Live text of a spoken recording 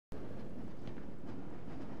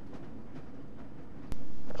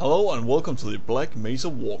Hello and welcome to the Black Mesa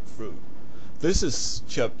walkthrough. This is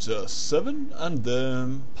chapter 7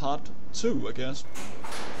 and part 2, I guess.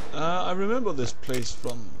 I remember this place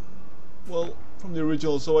from the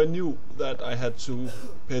original, so I knew that I had to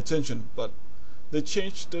pay attention, but they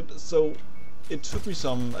changed it, so it took me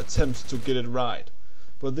some attempts to get it right.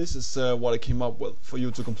 But this is what I came up with for you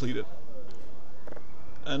to complete it.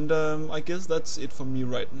 And I guess that's it for me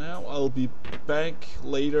right now. I'll be back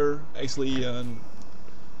later, actually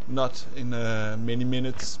not in many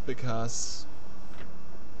minutes, because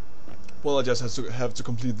I just have to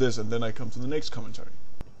complete this and then I come to the next commentary.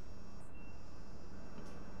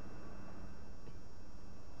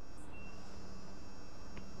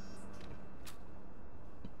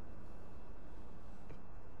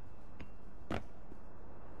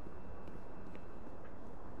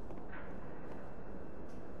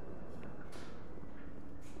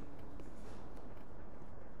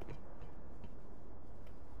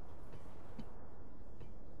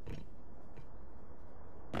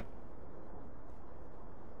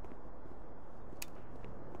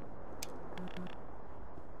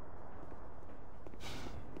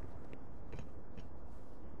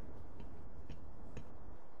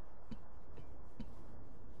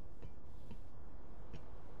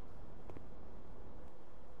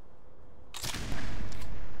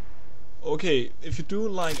 Okay, if you do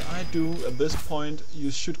like I do at this point, you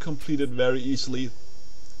should complete it very easily.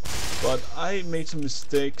 But I made some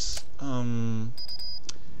mistakes. I'm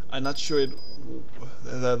not sure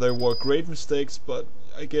that they were great mistakes, but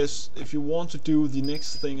I guess if you want to do the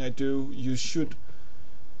next thing I do, you should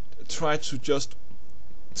try to just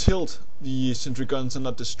tilt the sentry guns and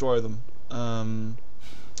not destroy them.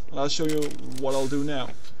 I'll show you what I'll do now.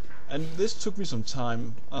 And this took me some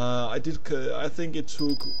time. I think it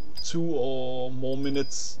took 2 or more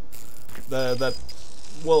minutes that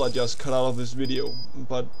I just cut out of this video.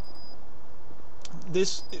 But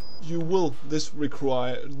this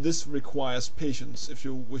requires patience if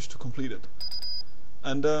you wish to complete it.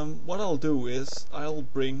 And what I'll do is I'll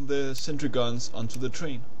bring the sentry guns onto the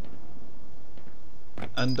train.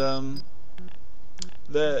 And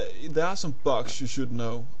there are some bugs you should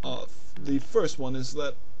know of. The first one is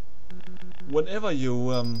that whenever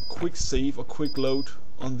you quick save or quick load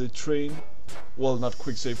on the train, well, not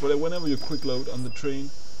quick save, but whenever you quick load on the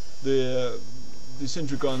train, the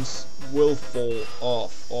sentry guns will fall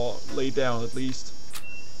off or lay down at least.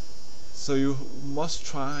 So you must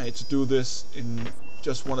try to do this in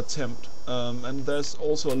just one attempt. And there's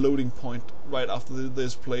also a loading point right after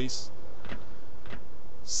this place.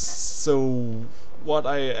 So what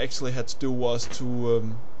I actually had to do was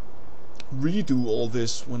to redo all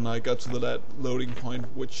this when I got to that loading point,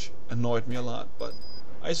 which annoyed me a lot, but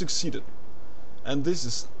I succeeded. And this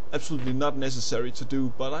is absolutely not necessary to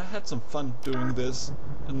do, but I had some fun doing this,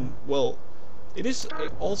 and well, it is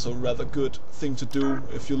also a rather good thing to do.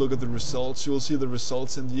 If you look at the results, you will see the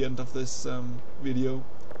results in the end of this video,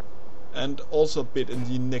 and also a bit in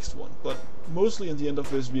the next one, but mostly in the end of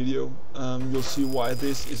this video. You'll see why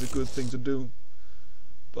this is a good thing to do,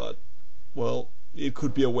 but well, it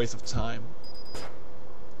could be a waste of time.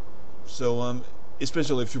 So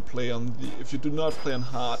especially if you do not play on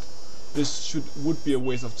hard, this would be a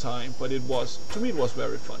waste of time. But to me it was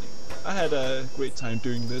very funny. I had a great time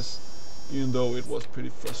doing this, even though it was pretty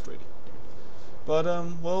frustrating. But I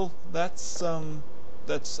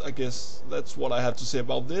guess that's what I had to say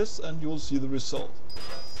about this, and you'll see the result.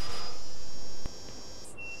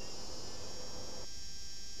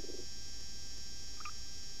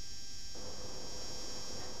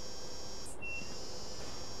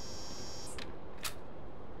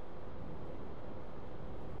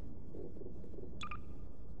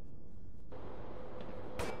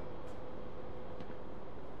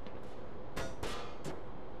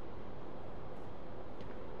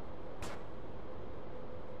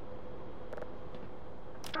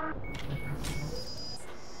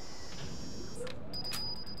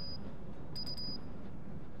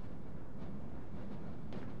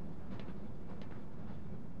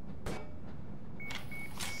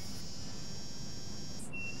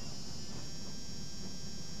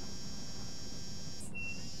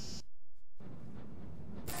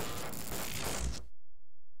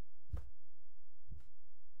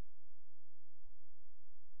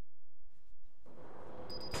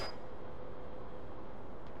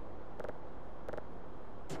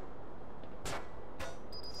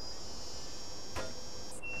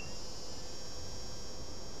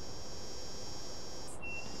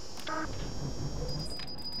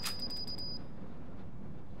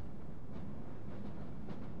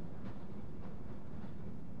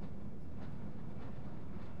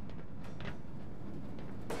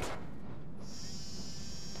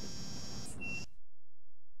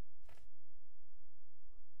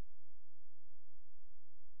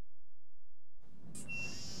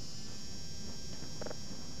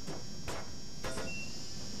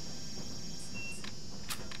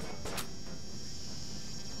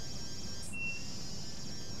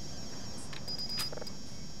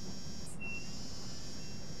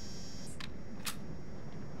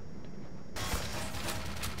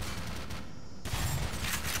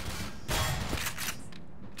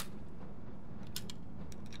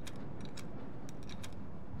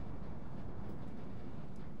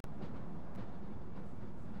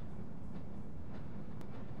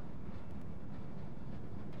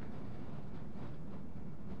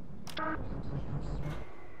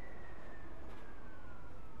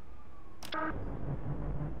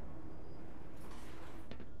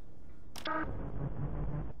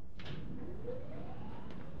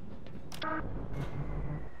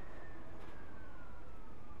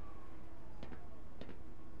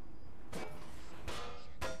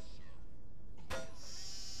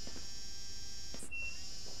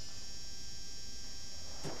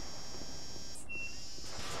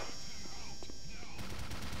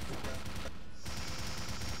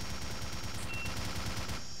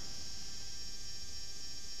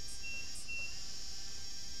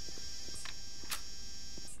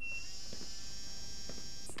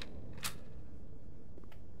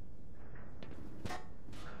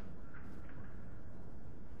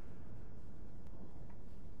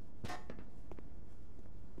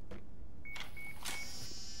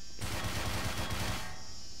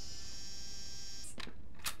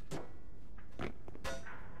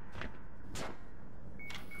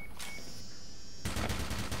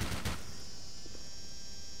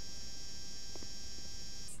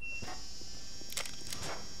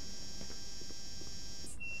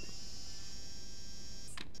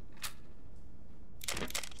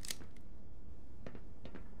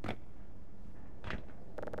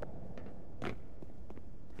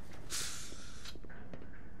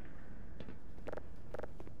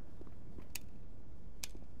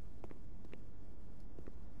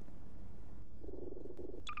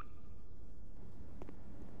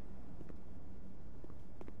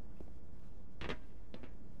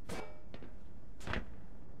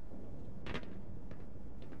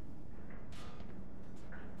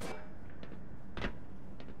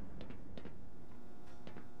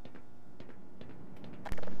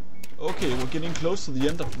 Okay, we're getting close to the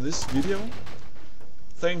end of this video.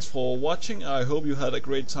 Thanks for watching. I hope you had a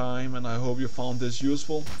great time and I hope you found this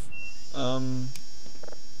useful. I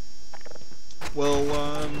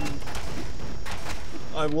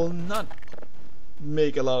will not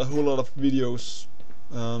make a whole lot of videos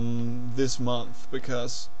this month,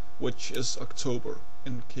 which is October.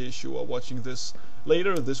 In case you are watching this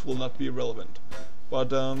later, this will not be relevant.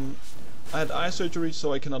 But I had eye surgery,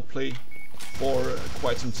 so I cannot play for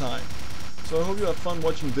quite some time. So I hope you have fun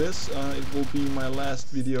watching this. It will be my last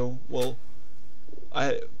video. Well,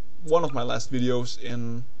 one of my last videos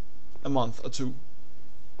in a month or two.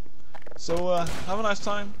 So have a nice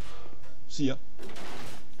time. See ya.